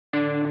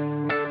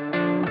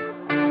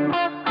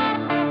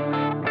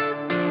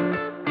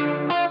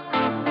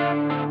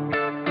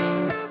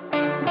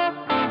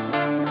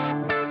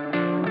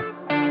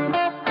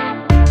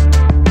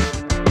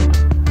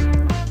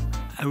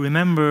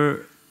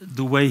remember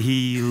the way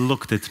he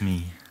looked at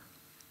me.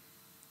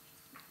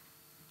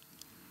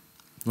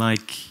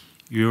 Like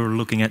you're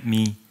looking at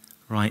me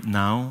right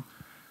now,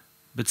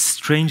 but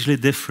strangely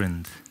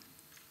different.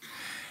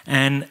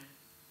 And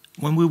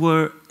when we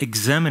were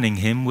examining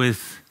him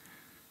with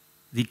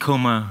the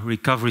coma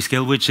recovery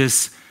scale, which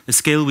is a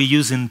scale we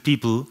use in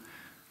people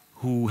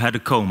who had a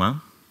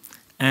coma,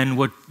 and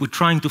what we're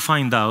trying to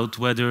find out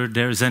whether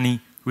there's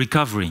any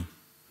recovery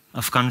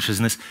of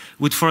consciousness,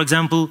 would, for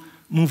example,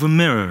 move a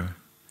mirror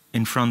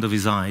in front of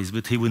his eyes,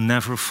 but he would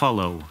never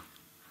follow.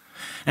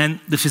 And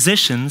the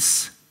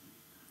physicians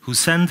who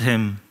sent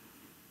him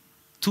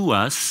to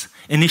us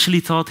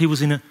initially thought he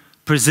was in a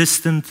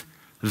persistent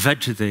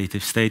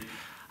vegetative state.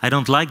 I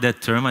don't like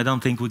that term. I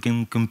don't think we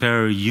can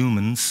compare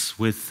humans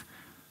with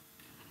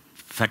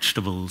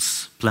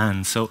vegetables,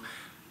 plants. So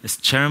as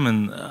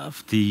chairman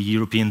of the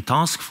European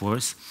Task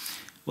Force,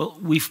 well,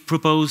 we've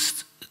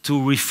proposed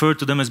to refer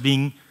to them as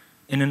being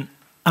in an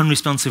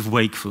unresponsive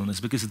wakefulness,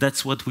 because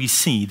that's what we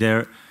see.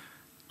 They're,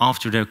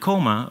 after their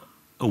coma,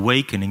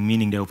 awakening,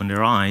 meaning they open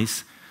their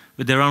eyes,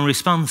 but they're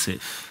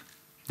unresponsive.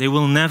 They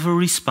will never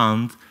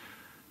respond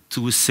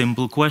to a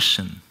simple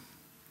question.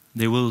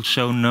 They will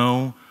show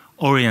no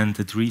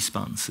oriented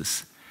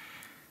responses.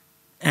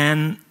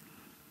 And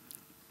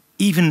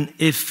even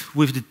if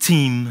with the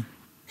team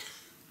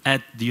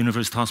at the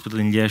University Hospital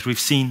in Liège, we've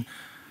seen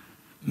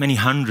many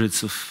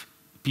hundreds of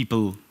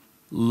people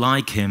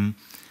like him,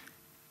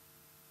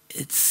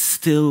 it's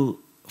still,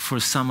 for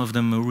some of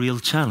them, a real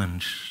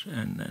challenge.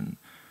 And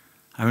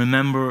I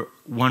remember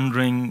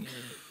wondering,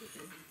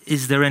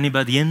 is there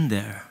anybody in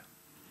there?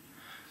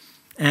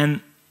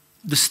 And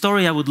the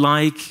story I would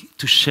like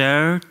to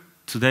share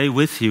today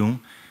with you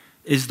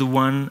is the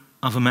one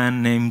of a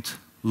man named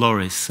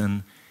Laureys.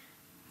 And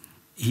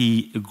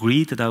he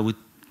agreed that I would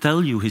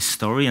tell you his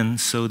story, and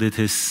so did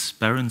his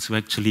parents, who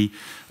actually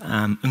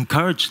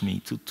encouraged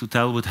me to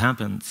tell what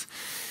happened.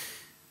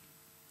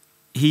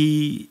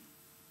 He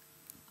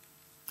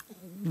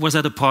was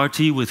at a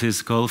party with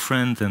his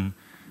girlfriend and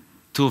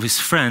two of his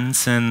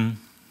friends, and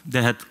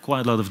they had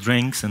quite a lot of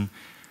drinks and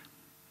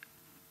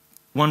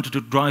wanted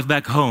to drive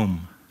back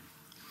home.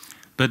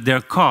 But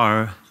their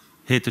car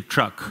hit a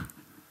truck,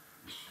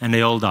 and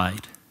they all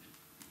died.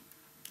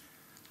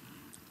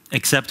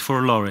 Except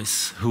for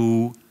Laureys,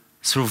 who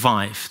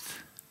survived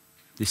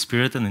this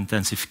period in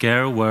intensive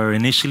care, where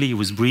initially he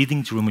was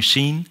breathing through a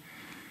machine,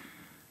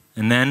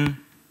 and then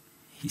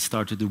he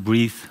started to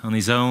breathe on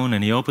his own,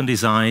 and he opened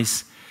his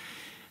eyes.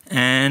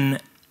 And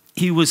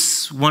he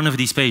was one of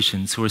these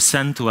patients who were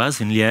sent to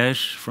us in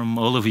Liège, from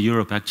all over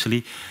Europe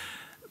actually,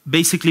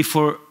 basically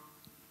for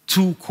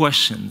two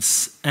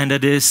questions, and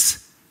that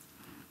is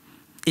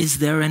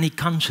there any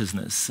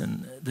consciousness?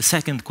 And the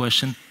second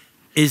question,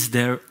 is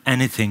there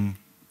anything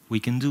we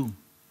can do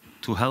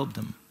to help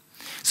them?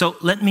 So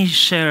let me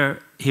share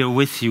here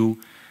with you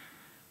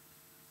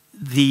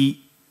the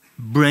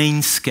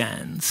brain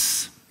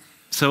scans.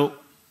 So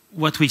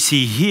what we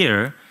see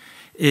here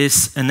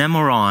is an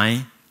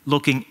MRI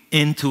looking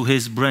into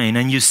his brain,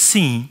 and you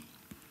see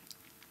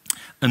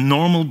a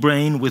normal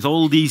brain with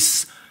all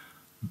these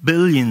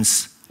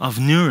billions of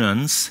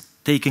neurons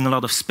taking a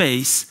lot of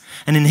space,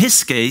 and in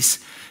his case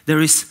there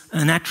is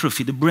an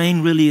atrophy. The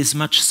brain really is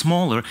much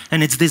smaller,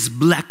 and it's this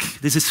black,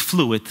 this is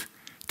fluid,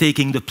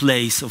 taking the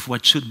place of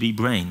what should be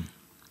brain.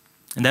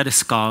 And that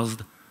is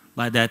caused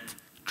by that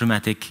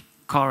dramatic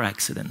car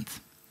accident.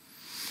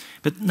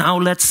 But now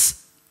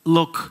let's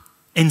look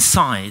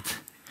inside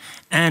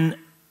and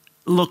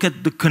look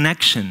at the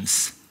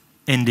connections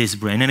in this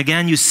brain. And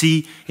again, you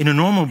see in a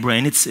normal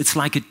brain, it's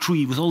like a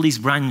tree with all these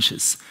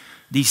branches,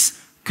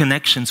 these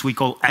connections we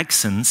call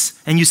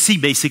axons, and you see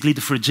basically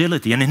the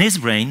fragility. And in his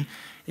brain,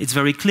 it's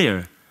very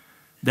clear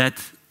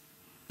that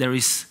there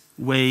is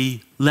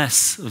way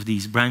less of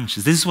these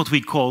branches. This is what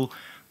we call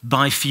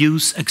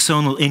diffuse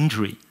axonal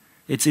injury.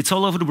 It's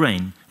all over the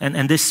brain.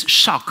 And this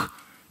shock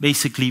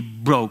basically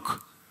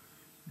broke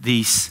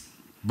these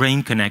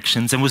brain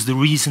connections and was the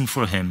reason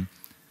for him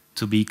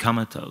to be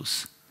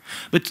comatose.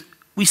 But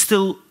we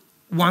still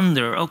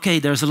wonder, okay,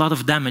 there's a lot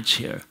of damage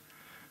here,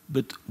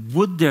 but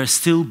would there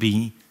still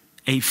be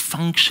a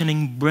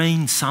functioning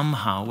brain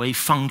somehow, a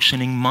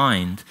functioning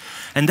mind?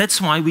 And that's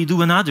why we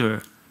do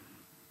another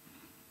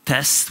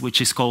test,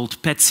 which is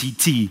called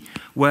PET-CT,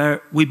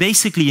 where we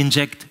basically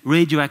inject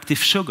radioactive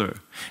sugar.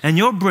 And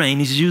your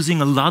brain is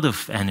using a lot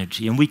of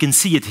energy, and we can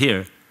see it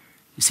here.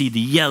 You see the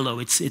yellow,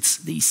 it's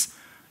these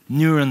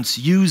neurons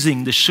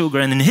using the sugar,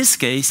 and in his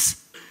case,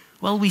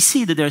 well, we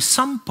see that there are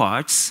some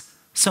parts,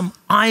 some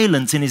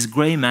islands in his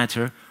gray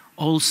matter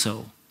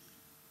also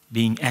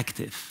being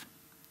active.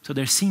 So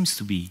there seems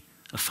to be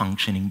a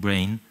functioning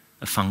brain,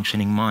 a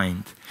functioning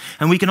mind.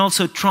 And we can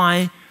also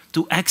try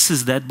to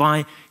access that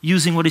by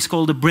using what is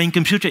called a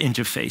brain-computer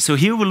interface. So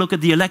here we look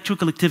at the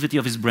electrical activity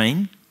of his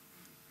brain.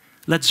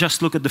 Let's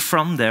just look at the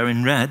front there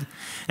in red.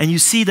 And you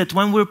see that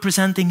when we're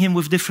presenting him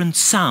with different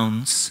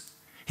sounds,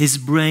 his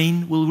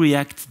brain will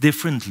react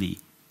differently.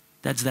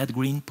 That's that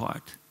green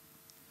part.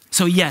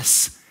 So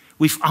yes,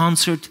 we've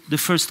answered the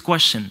first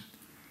question.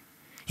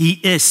 he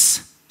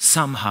is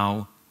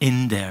somehow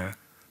in there,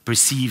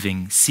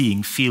 perceiving,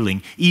 seeing,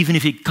 feeling, even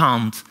if he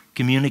can't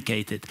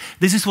communicate it.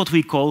 This is what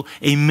we call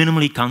a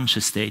minimally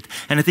conscious state.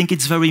 And I think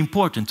it's very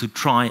important to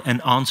try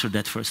and answer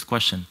that first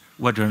question,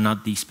 whether or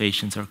not these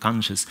patients are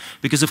conscious.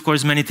 Because, of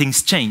course, many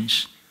things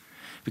change.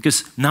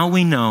 Because now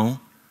we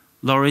know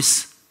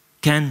Laureys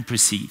can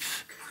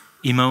perceive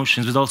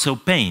emotions, but also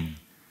pain.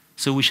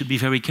 So we should be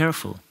very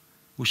careful.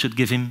 We should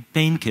give him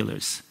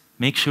painkillers,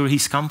 make sure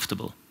he's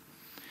comfortable.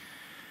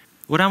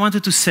 What I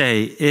wanted to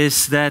say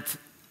is that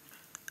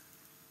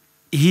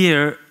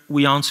here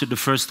we answered the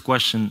first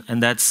question,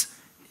 and that's,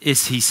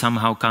 is he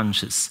somehow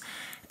conscious?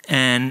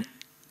 And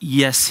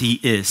yes, he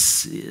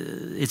is.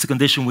 It's a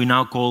condition we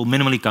now call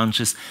minimally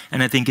conscious,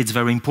 and I think it's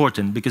very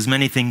important because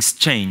many things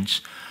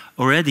change.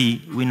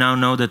 Already, we now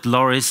know that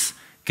Laureys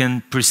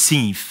can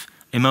perceive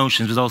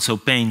emotions, but also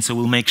pain, so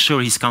we'll make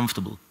sure he's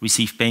comfortable,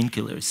 receive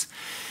painkillers.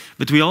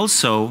 But we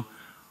also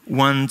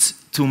want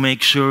to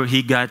make sure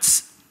he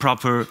gets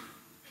proper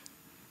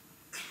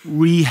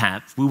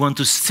rehab. We want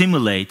to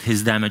stimulate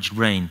his damaged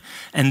brain,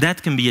 and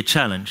that can be a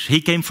challenge.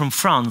 He came from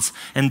France,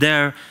 and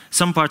there,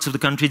 some parts of the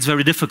country, it's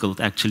very difficult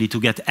actually to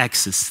get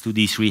access to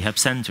these rehab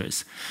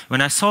centers.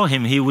 When I saw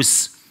him, he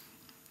was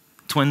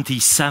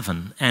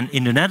 27, and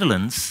in the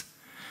Netherlands,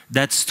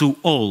 that's too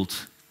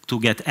old to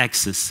get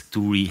access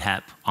to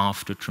rehab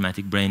after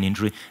traumatic brain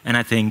injury, and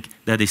I think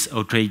that is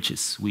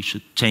outrageous. We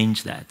should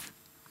change that.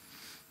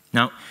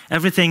 Now,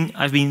 everything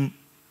I've been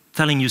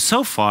telling you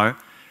so far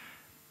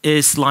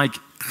is like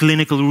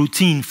clinical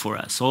routine for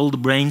us, all the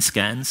brain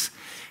scans.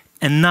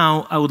 And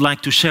now I would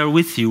like to share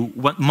with you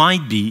what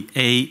might be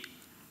a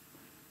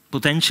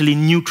potentially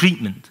new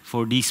treatment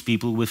for these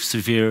people with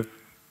severe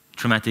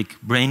traumatic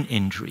brain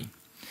injury.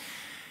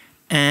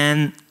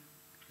 And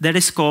that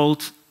is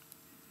called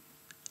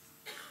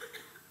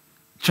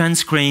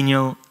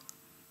transcranial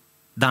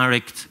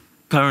direct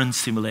current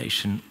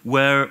stimulation,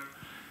 where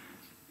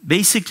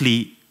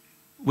basically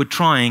we're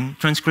trying,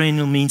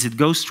 transcranial means it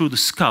goes through the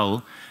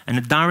skull, and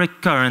a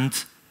direct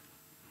current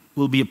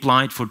will be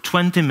applied for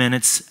 20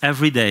 minutes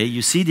every day.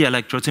 You see the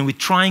electrodes, and we're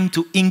trying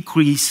to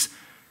increase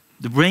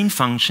the brain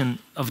function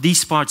of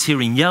these parts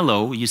here in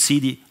yellow. You see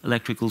the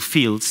electrical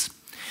fields.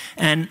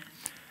 And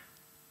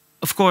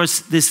of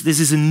course, this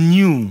is a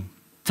new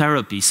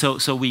therapy.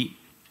 So we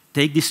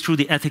take this through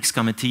the ethics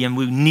committee, and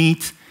we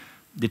need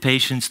the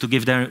patients to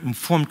give their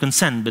informed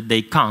consent, but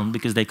they can't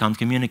because they can't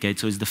communicate.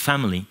 So it's the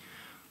family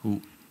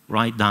who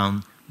write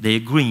down, they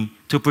agree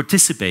to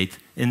participate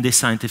in this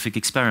scientific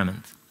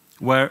experiment,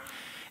 where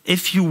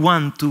if you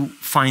want to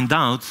find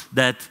out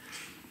that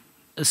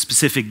a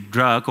specific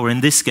drug, or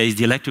in this case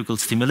the electrical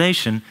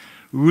stimulation,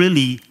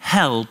 really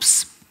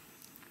helps,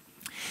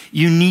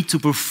 you need to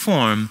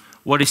perform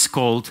what is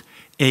called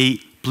a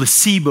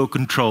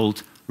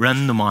placebo-controlled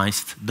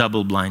randomized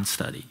double-blind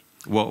study.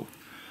 Whoa.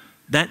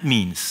 That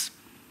means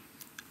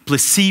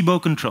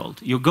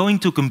placebo-controlled. You're going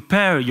to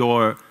compare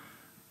your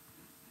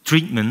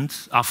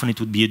treatment, often it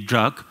would be a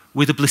drug,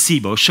 with a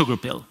placebo, a sugar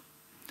pill.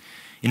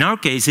 In our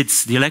case,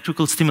 it's the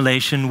electrical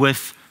stimulation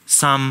with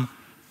some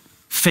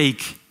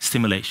fake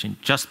stimulation.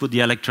 Just put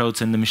the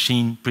electrodes and the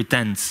machine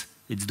pretends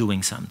it's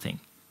doing something.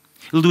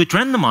 You'll do it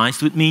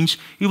randomized, which means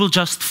you will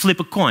just flip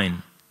a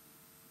coin.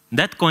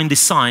 That coin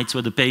decides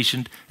whether the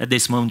patient at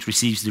this moment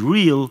receives the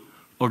real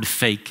or the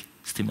fake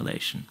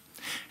stimulation.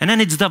 And then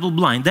it's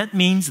double-blind. That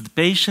means the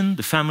patient,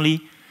 the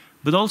family,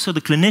 but also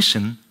the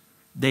clinician,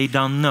 they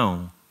don't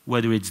know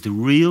whether it's the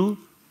real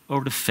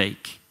or the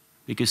fake,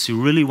 because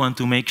you really want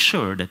to make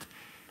sure that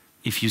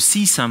if you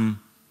see some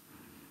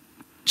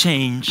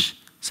change,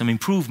 some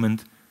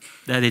improvement,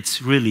 that it's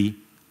really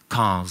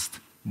caused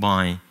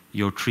by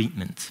your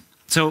treatment.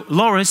 So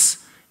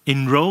Laureys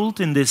enrolled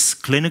in this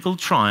clinical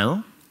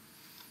trial,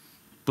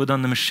 put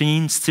on the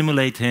machine,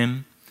 stimulate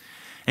him,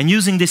 and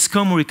using this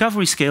Coma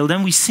recovery scale,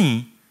 then we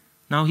see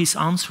now he's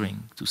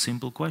answering to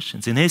simple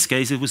questions. In his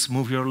case, it was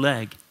move your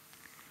leg.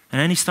 And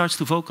then he starts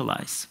to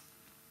vocalize.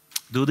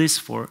 Do this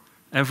for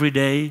every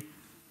day,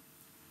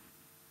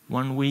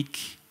 1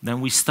 week,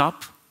 then we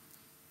stop,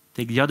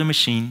 take the other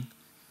machine.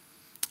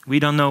 We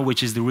don't know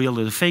which is the real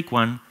or the fake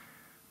one,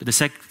 but the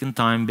second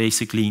time,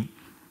 basically,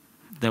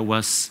 there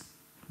was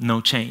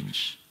no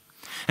change.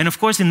 And of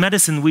course, in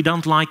medicine, we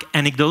don't like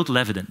anecdotal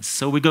evidence.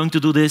 So we're going to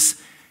do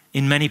this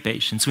in many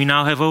patients. We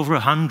now have over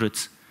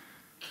 100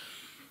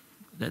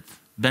 that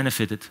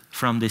benefited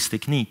from this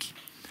technique.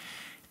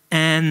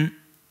 And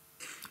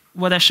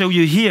what I show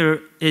you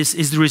here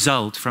is the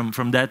result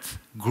from that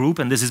group,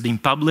 and this has been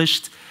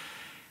published.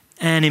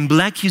 And in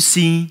black, you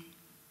see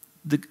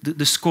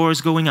the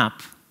scores going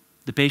up.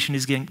 The patient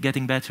is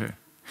getting better.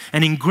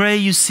 And in gray,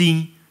 you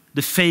see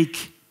the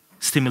fake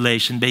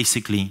stimulation,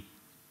 basically.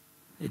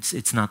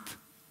 It's not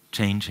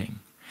changing.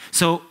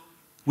 So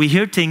we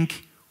here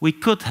think we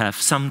could have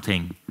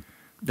something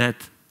that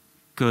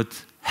could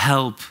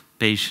help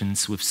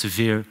patients with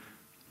severe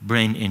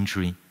brain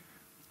injury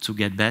to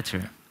get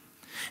better.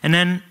 And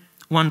then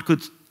one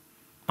could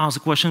ask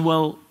the question,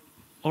 well,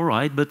 all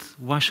right, but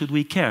why should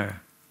we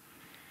care?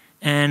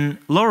 And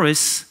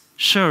Laureys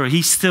sure,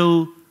 he's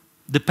still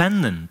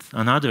dependent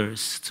on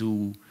others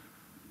to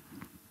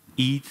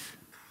eat,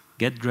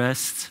 get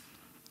dressed.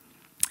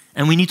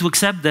 And we need to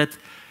accept that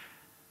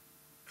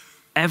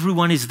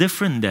everyone is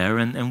different there,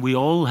 and we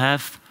all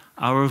have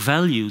our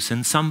values,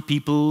 and some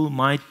people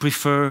might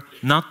prefer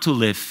not to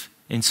live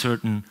in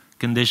certain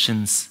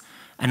conditions.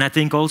 And I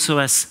think also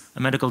as a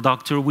medical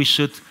doctor, we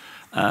should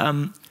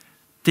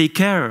take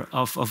care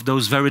of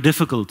those very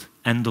difficult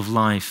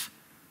end-of-life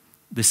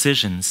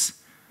decisions.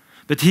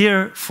 But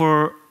here,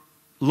 for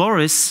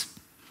Laureys,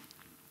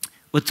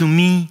 what to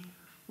me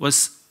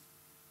was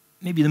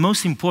maybe the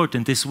most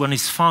important is when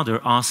his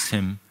father asks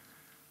him,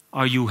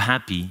 "Are you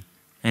happy?"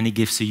 And he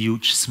gives a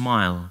huge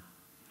smile,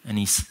 and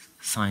he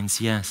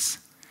signs yes.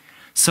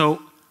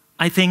 So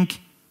I think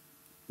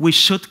we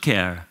should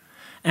care.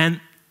 And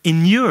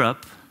in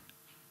Europe,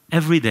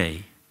 every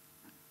day,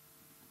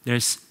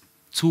 there's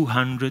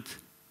 200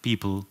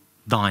 people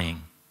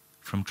dying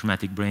from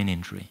traumatic brain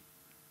injury,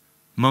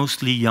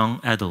 mostly young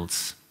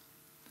adults.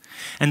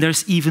 And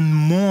there's even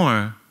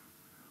more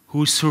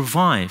who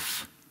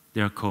survive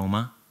their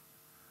coma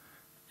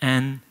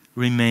and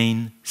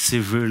remain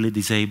severely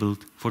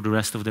disabled for the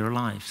rest of their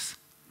lives,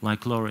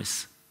 like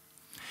Laureys.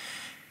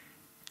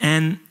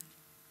 And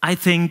I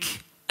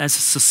think as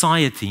a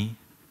society,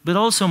 but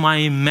also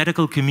my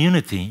medical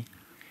community,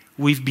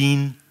 we've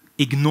been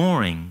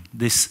ignoring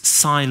this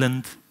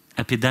silent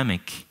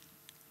epidemic.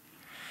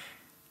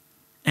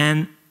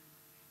 And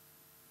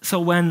so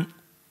when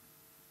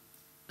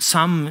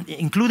some,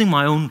 including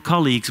my own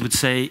colleagues, would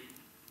say,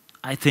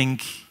 I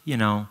think, you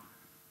know,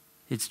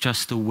 it's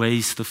just a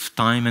waste of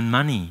time and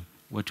money,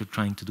 what you're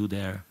trying to do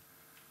there,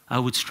 I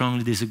would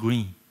strongly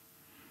disagree.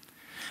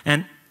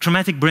 And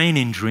traumatic brain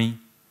injury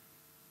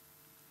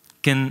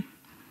can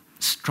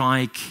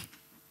strike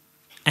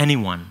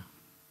anyone,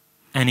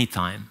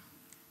 anytime.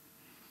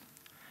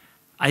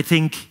 I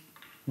think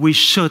we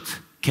should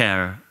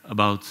care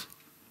about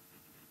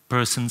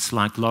persons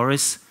like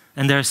Laureys,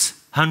 and there's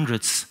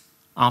hundreds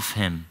of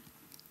him.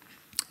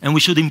 And we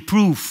should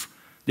improve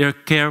their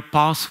care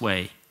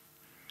pathway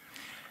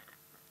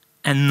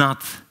and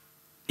not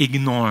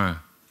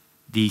ignore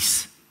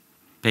these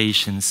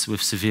patients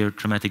with severe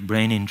traumatic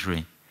brain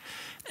injury.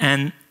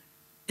 And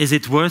is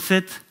it worth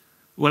it?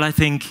 Well, I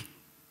think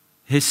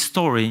his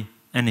story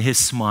and his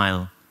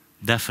smile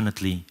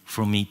definitely,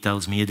 for me,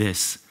 tells me it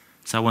is.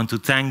 So I want to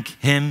thank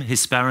him,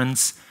 his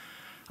parents,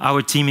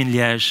 our team in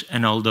Liège,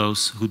 and all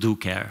those who do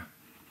care.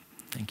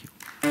 Thank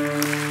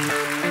you.